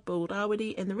McLeod, Bill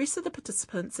Rawiri and the rest of the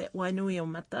participants at Wainui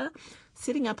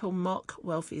setting up a mock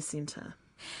welfare centre.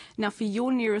 Now, for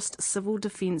your nearest civil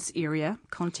defence area,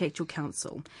 contact your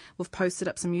council. We've posted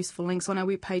up some useful links on our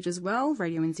webpage as well,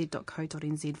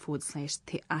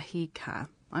 radionz.co.nz/Te Ahi Kaa.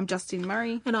 I'm Justine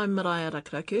Murray. And I'm Maraea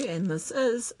Rakuraku, and this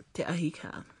is Te Ahi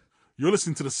Kaa. You're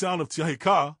listening to the sound of Te Ahi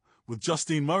Kaa with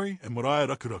Justine Murray and Maraea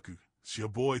Rakuraku. It's your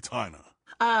boy, Taina.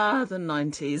 The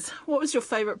 90s. What was your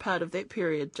favourite part of that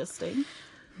period, Justine?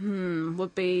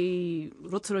 Would be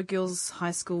Rotorua Girls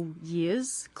High School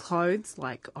years, clothes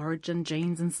like Origin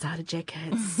jeans and starter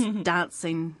jackets,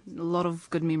 dancing, a lot of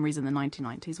good memories in the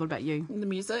 1990s. What about you? The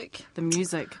music. The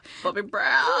music. Bobby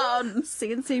Brown.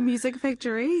 CNC Music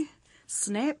Factory.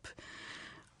 Snap.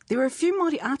 There were a few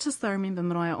Māori artists, though, I remember,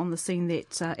 Maraea, on the scene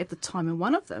that at the time, and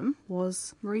one of them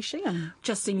was Maree Sheehan.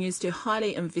 Justine used her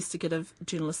highly investigative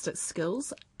journalistic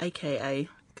skills, aka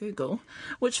Google,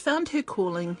 which found her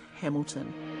calling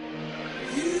Hamilton.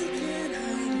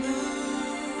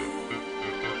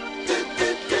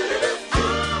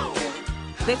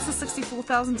 That's the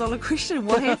 $64,000 question.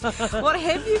 What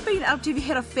have you been up to? Have you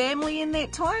had a family in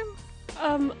that time?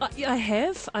 I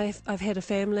have. I've had a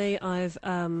family. I've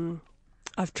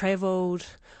travelled.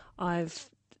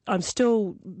 I'm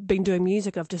still been doing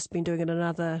music. I've just been doing it in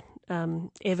other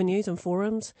avenues and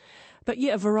forums. But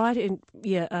yeah, a variety. And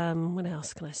yeah, what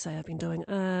else can I say? I've been doing.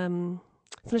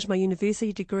 Finished my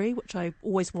university degree, which I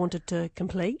always wanted to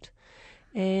complete,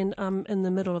 and I'm in the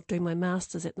middle of doing my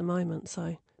masters at the moment.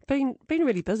 So been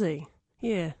really busy.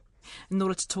 Yeah. In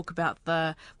order to talk about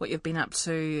what you've been up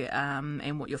to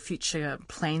and what your future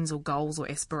plans or goals or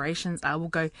aspirations are, we'll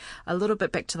go a little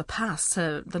bit back to the past,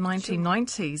 to the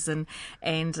 1990s,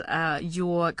 and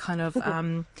your kind of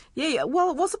well,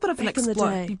 it was a bit of an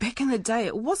explosion back in the day.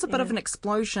 It was a bit of an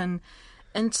explosion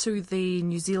into the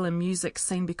New Zealand music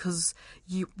scene because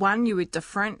you were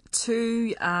different.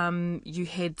 Two, you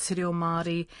had Te Reo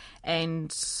Māori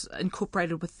and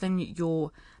incorporated within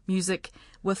your music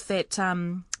with that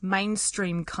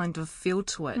mainstream kind of feel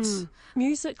to it.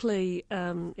 Musically,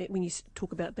 when you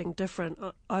talk about being different,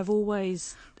 I've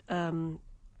always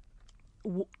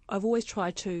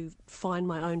tried to find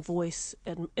my own voice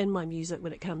in my music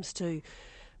when it comes to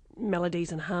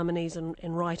melodies and harmonies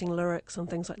and writing lyrics and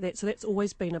things like that. So that's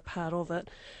always been a part of it.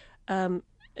 In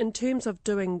terms of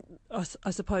doing, I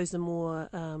suppose, the more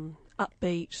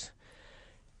upbeat,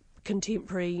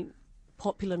 contemporary,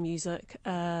 popular music,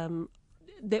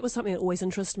 that was something that always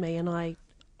interested me, and I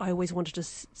always wanted to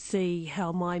see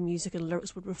how my music and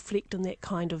lyrics would reflect in that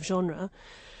kind of genre.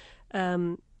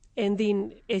 And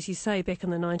then, as you say, back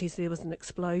in the 90s, there was an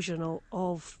explosion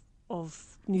of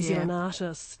New Zealand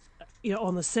artists,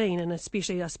 on the scene, and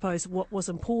especially, I suppose, what was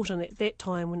important at that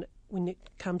time when it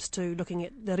comes to looking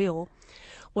at the reo,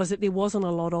 was that there wasn't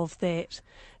a lot of that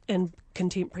in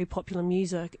contemporary popular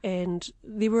music, and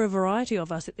there were a variety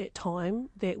of us at that time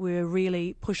that were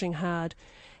really pushing hard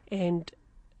and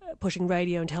pushing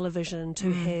radio and television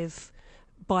to have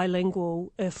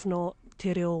bilingual, if not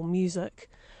te reo music,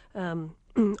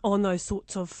 on those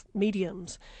sorts of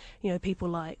mediums. People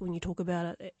like, when you talk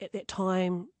about it at that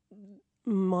time,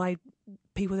 the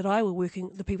people that I was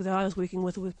working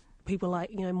with were people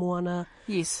like, Moana.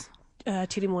 Yes.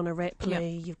 Tere Moana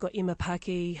Rapley, you've got Emma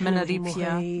Paki,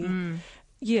 Maniapoto,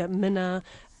 Mina,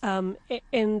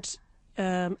 and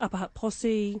Upper Hut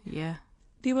Posse. Yeah,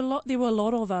 there were a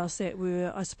lot of us that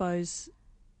were, I suppose,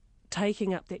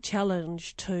 taking up that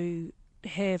challenge to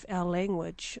have our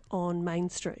language on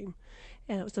mainstream,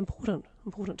 and it was important.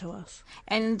 important to us.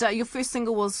 And your first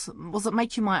single was it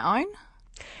Make You My Own?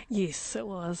 Yes, it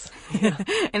was. Yeah.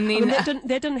 And then I mean,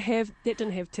 that didn't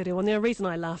have te reo. And the reason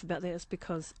I laugh about that is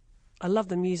because I love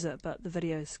the music, but the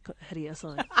video's hideous.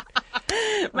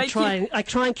 I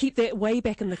try and keep that way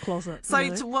back in the closet. So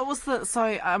you know? what was the? So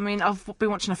I mean, I've been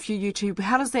watching a few YouTube.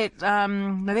 How does that?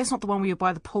 No, that's not the one where you're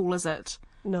by the pool, is it?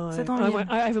 No, Is that the one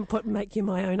I haven't put Make You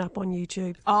My Own up on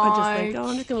YouTube. Oh, I just think,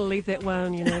 I'm just going to leave that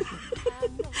one, you know.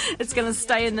 It's going to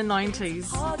stay in the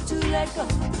 90s. Hard to let go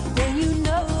when you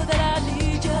know that I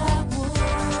need you. I won't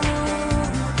try.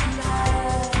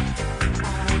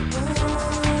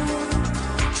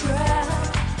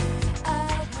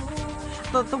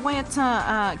 The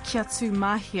Waiata Kia Tū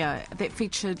Mahia that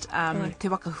featured Te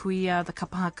Waka Huia, the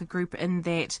Kapahaka group in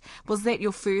that. Was that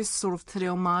your first sort of te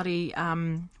reo Māori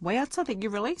Waiata that you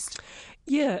released?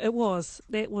 Yeah, it was.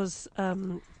 That was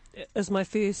my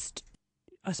first,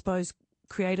 I suppose,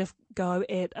 creative go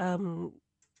at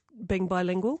being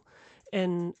bilingual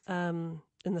in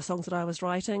the songs that I was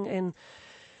writing. And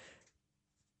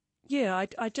yeah,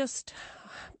 I just,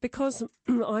 because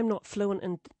I'm not fluent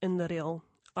in the reo,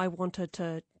 I wanted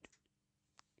to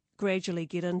gradually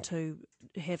get into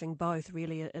having both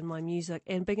really in my music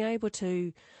and being able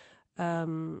to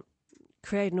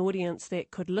create an audience that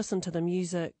could listen to the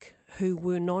music who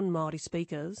were non-Māori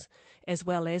speakers as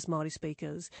well as Māori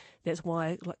speakers. That's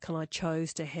why I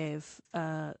chose to have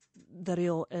the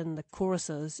reo in the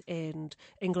choruses and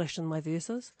English in my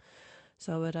verses.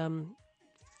 So it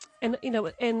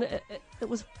it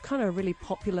was kind of a really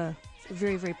popular,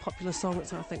 very, very popular song.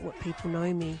 It's, I think, what people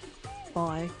know me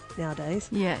by nowadays.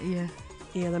 Yeah.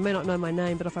 Yeah, they may not know my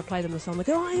name, but if I play them the song, they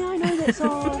go, oh, yeah, I know that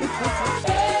song.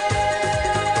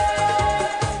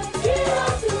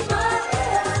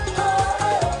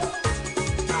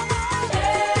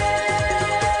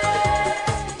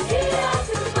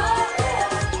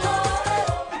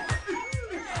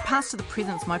 Past to the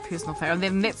Present's my personal favourite,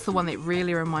 and that's the one that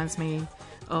really reminds me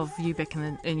of you back in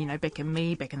the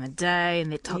day,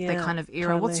 and that kind of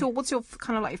era. Totally. What's your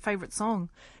kind of like your favourite song?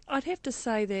 I'd have to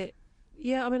say that,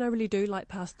 yeah, I mean, I really do like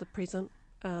Past the Present.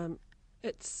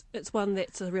 It's one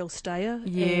that's a real stayer.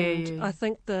 Yeah. I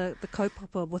think the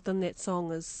kaupapa within that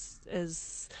song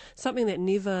is something that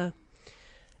never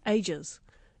ages.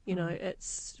 You know,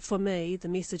 it's, for me, the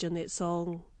message in that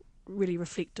song really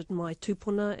reflected my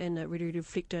tūpuna, and it really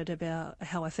reflected about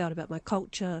how I felt about my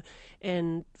culture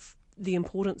and the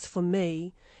importance for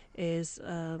me as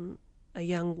a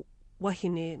young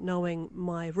wahine, knowing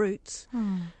my roots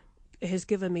has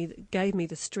gave me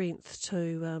the strength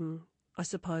to, I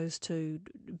suppose, to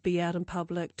be out in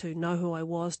public, to know who I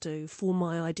was, to form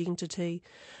my identity,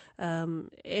 and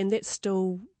that's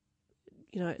still,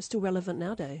 it's still relevant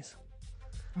nowadays.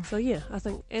 So yeah, I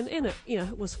think, and it,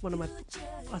 it was one of my,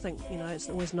 I think, it's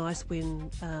always nice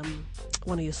when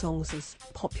one of your songs is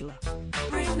popular.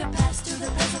 Bring the past to the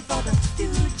present for the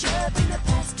future. Bring the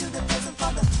past to the present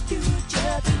for the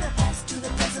future. Bring the past to the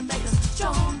present, make us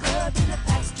stronger. Bring the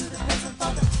past to the present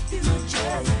for the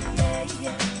future.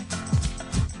 Yeah.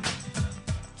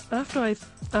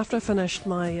 After I finished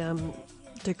my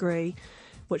degree,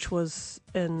 which was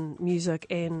in music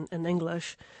and in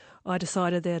English, I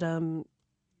decided that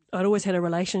I'd always had a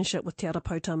relationship with Te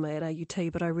Arapautama at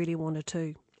AUT, but I really wanted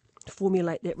to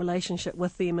formulate that relationship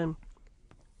with them, and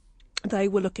they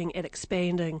were looking at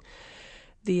expanding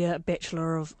their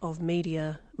Bachelor of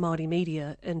Media, Māori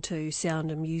Media, into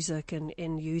sound and music,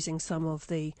 and using some of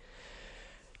the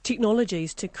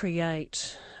technologies to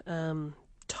create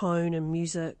tone and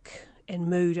music and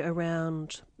mood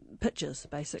around pictures,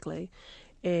 basically.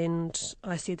 And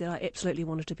I said that I absolutely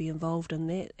wanted to be involved in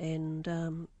that,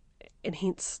 and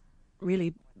hence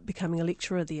really becoming a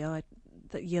lecturer there.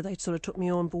 They sort of took me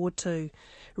on board to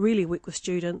really work with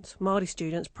students, Māori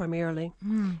students primarily,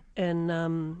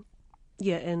 and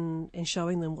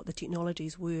showing them what the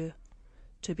technologies were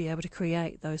to be able to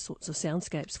create those sorts of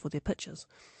soundscapes for their pictures.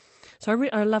 So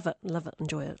I love it,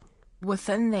 enjoy it.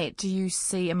 Within that, do you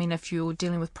see, I mean, if you're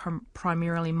dealing with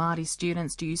primarily Māori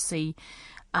students, do you see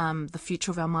the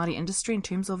future of our Māori industry in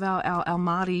terms of our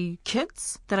Māori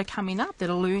kids that are coming up, that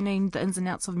are learning the ins and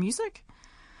outs of music?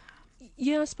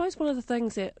 Yeah, I suppose one of the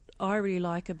things that I really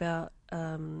like about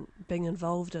being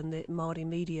involved in that Māori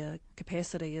media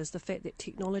capacity is the fact that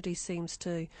technology seems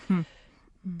to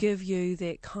give you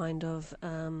that kind of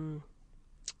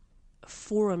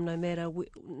forum,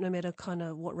 no matter kind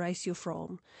of what race you're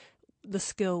from. The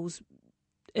skills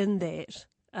in that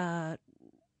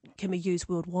can be used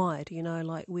worldwide,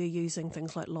 like we're using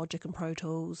things like Logic and Pro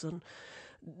Tools and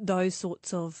those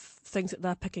sorts of things that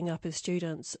they're picking up as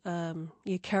students.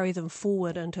 You carry them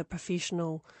forward into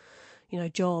professional,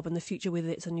 job in the future, whether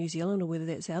that's in New Zealand or whether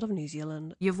that's out of New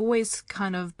Zealand. You've always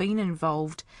kind of been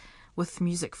involved with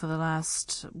music for the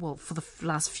last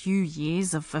few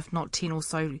years, if not 10 or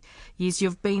so years.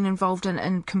 You've been involved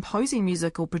in composing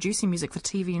music or producing music for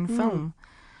TV and film.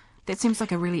 That seems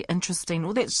like a really interesting,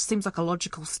 or that seems like a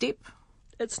logical step.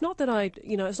 It's not that I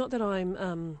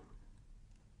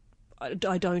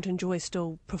don't enjoy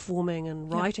still performing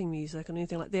and writing music and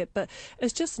anything like that, but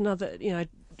it's just another,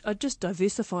 just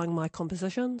diversifying my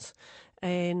compositions,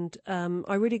 and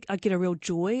I get a real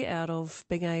joy out of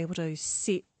being able to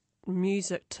set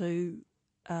music to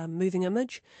moving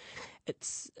image.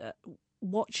 It's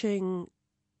watching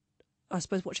a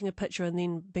picture and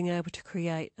then being able to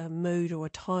create a mood or a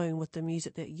tone with the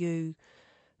music that you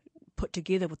put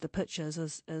together with the pictures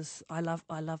is I love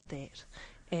that.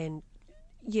 And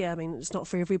yeah, I mean, it's not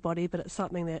for everybody, but it's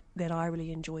something that I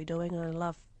really enjoy doing, and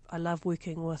I love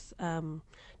working with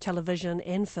television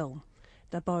and film.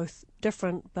 They're both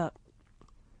different, but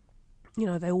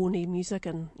they all need music,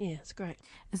 and yeah, it's great.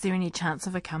 Is there any chance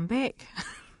of a comeback?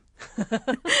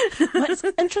 Well, it's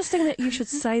interesting that you should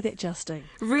say that, Justine.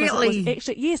 Really?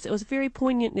 Yes, it was very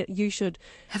poignant that you should.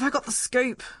 Have I got the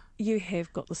scoop? You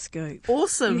have got the scoop.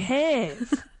 Awesome. You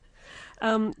have.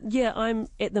 I'm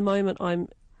at the moment. I'm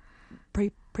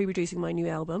pre-producing my new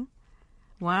album.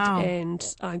 Wow.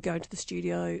 And I'm going to the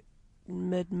studio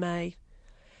mid-May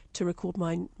to record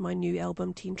my new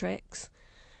album, 10 tracks.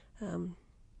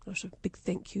 Also, a big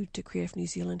thank you to Creative New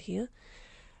Zealand here.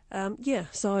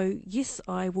 So yes,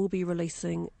 I will be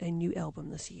releasing a new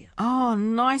album this year. Oh,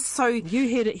 nice. So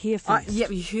you heard it here first.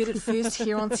 Yep, you heard it first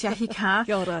here on Te Ahi Kaa.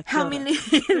 Kia ora, How kia ora. many?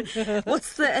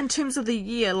 What's in terms of the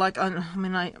year? Like,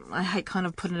 I hate kind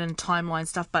of putting it in timeline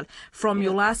stuff, but from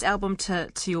your last album to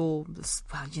your,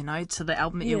 to the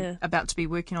album that you're about to be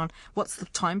working on, what's the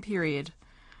time period?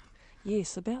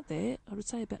 Yes, about that. I would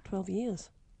say about 12 years.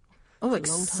 Oh,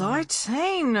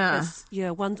 exciting! Yes,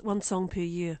 one song per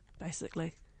year,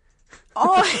 basically.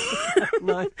 Oh,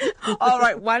 no. All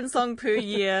right, one song per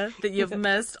year that you've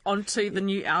missed onto the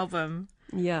new album.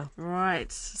 Yeah. Right.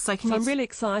 So I'm really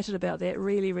excited about that.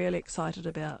 Really, really excited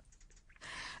about.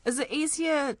 Is it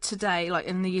easier today, like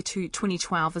in the year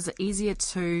 2012, is it easier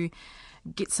to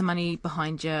get some money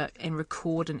behind you and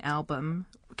record an album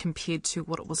compared to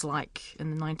what it was like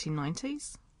in the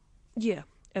 1990s? Yeah,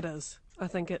 it is. I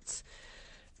think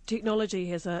technology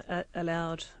has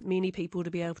allowed many people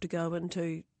to be able to go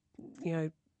into,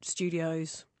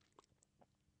 studios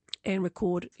and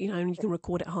record, and you can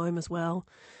record at home as well.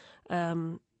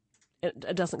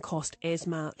 It doesn't cost as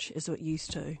much as it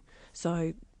used to.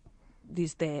 So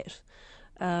there's that.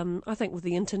 I think with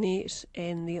the internet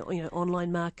and the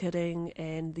online marketing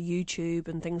and the YouTube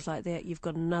and things like that, you've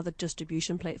got another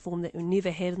distribution platform that we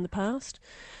never had in the past.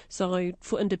 So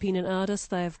for independent artists,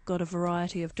 they've got a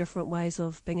variety of different ways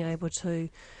of being able to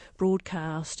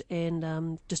broadcast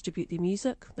and distribute their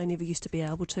music. They never used to be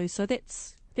able to. So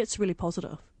that's really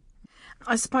positive.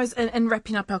 I suppose, in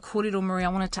wrapping up our kōrero, Maree, I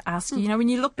wanted to ask you, when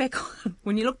you look back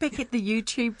at the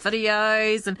YouTube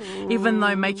videos, and even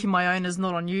though Making My Own is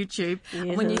not on YouTube,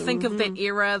 when you think of that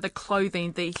era, the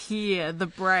clothing, the hair, the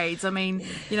braids,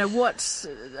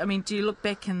 do you look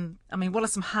back and, what are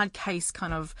some hard case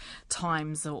kind of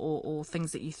times or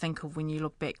things that you think of when you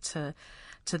look back to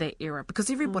that era? Because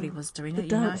everybody was doing it, The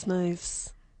dance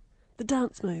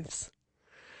moves.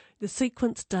 The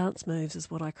sequence dance moves is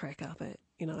what I crack up at.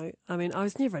 I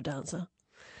was never a dancer,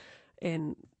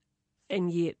 and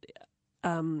yet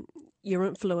you're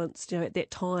influenced. At that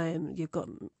time, you've got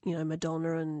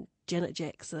Madonna and Janet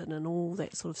Jackson and all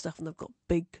that sort of stuff, and they've got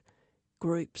big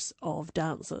groups of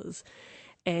dancers,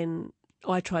 and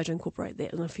I try to incorporate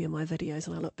that in a few of my videos.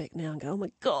 And I look back now and go, "Oh my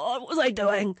God, what was I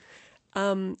doing?"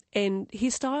 And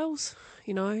hairstyles,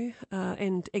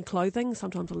 and clothing.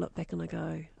 Sometimes I look back and I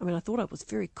go, I thought I was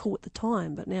very cool at the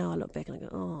time, but now I look back and I go,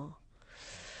 oh.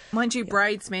 Mind you,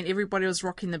 braids, man, everybody was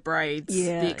rocking the braids,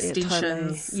 the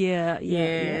extensions. Yeah, totally.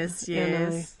 Yes.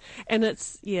 And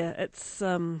it's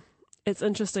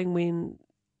interesting when,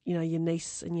 your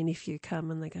niece and your nephew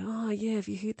come and they go, oh yeah, have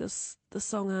you heard this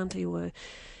song, Auntie? Or,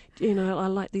 I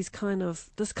like this kind of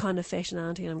fashion,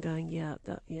 Auntie. And I'm going, yeah.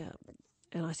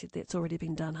 And I said, that's already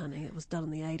been done, honey. It was done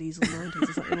in the 80s or 90s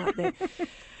or something like that.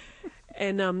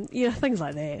 And, things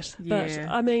like that.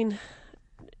 Yeah. But,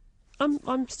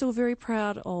 I'm still very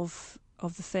proud of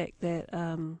the fact that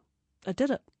I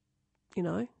did it,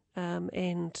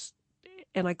 and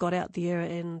I got out there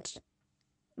and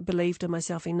believed in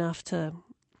myself enough to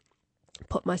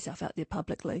put myself out there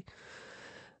publicly.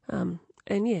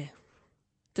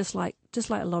 Just like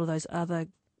a lot of those other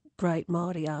great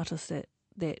Maori artists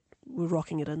that were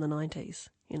rocking it in the 90s,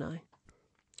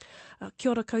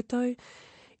 Kia ora koutou.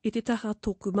 I te taha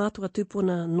tōku mātua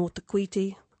tūpuna no te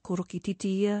kuiti, ko roki titi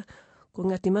ia, ko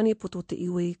Ngāti Maniapoto te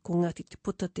iwi, ko Ngāti te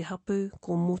puta te hapu,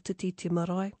 ko Mōtiti te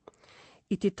marae.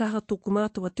 I te taha tōku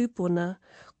mātua tūpuna,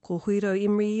 ko Huiro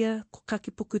Imri ia, ko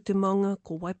Kakipuku te maunga,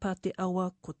 ko Waipā te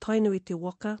awa, ko Tainui te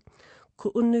waka,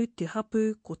 ko Unu te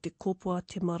hapu, ko te kōpua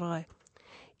te marae.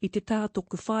 I te taha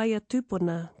tōku whāia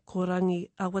tūpuna, ko Rangi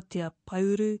Awatea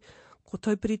Pauru, ko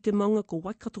Taupiri te maunga, ko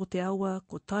Waikato te awa,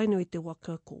 ko Tainui te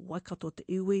waka, ko Waikato te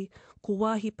iwi, ko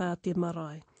Wāhipā te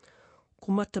marae.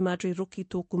 Ko Matamadri Roki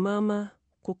tōku māma,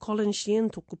 ko Maree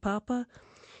Sheehan tōku pāpa,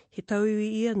 he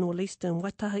tauiwi ia no Leaston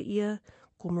Waitaha ia,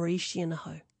 ko Maree Sheehan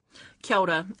ahau. Kia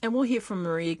ora, and we'll hear from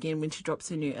Maree again when she drops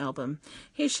her new album.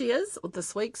 Here she is with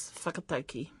this week's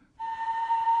Whakatauki.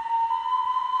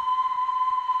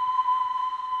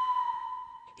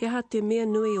 He aha te mea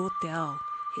nui o te ao,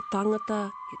 he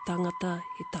tangata, he tangata,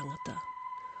 he tangata.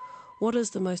 What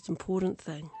is the most important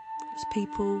thing? It's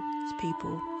people, it's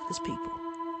people, it's people.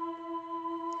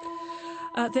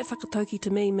 That whakatauki to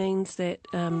me means that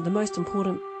the most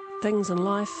important things in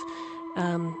life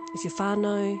is your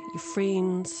whānau, your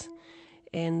friends,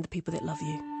 and the people that love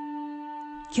you.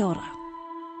 Kia ora.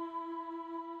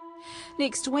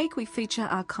 Next week we feature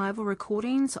archival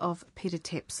recordings of Peter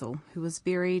Tapsell, who was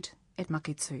buried at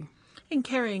Maketu. And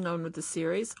carrying on with the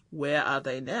series, Where Are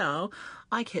They Now?,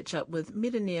 I catch up with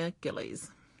Merenea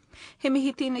Gillies. He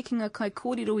mihi tēnei ki ngā kai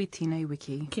kōrero I tēnei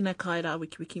wiki. Kina kai rā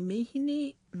wiki wiki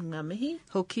mihini, ngā mihi.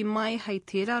 Hoki mai hei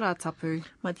tērā rā tapu.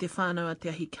 Mai te whānau a te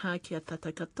Ahi Kaa ki a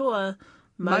tātou katoa,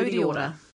 Mauri ora.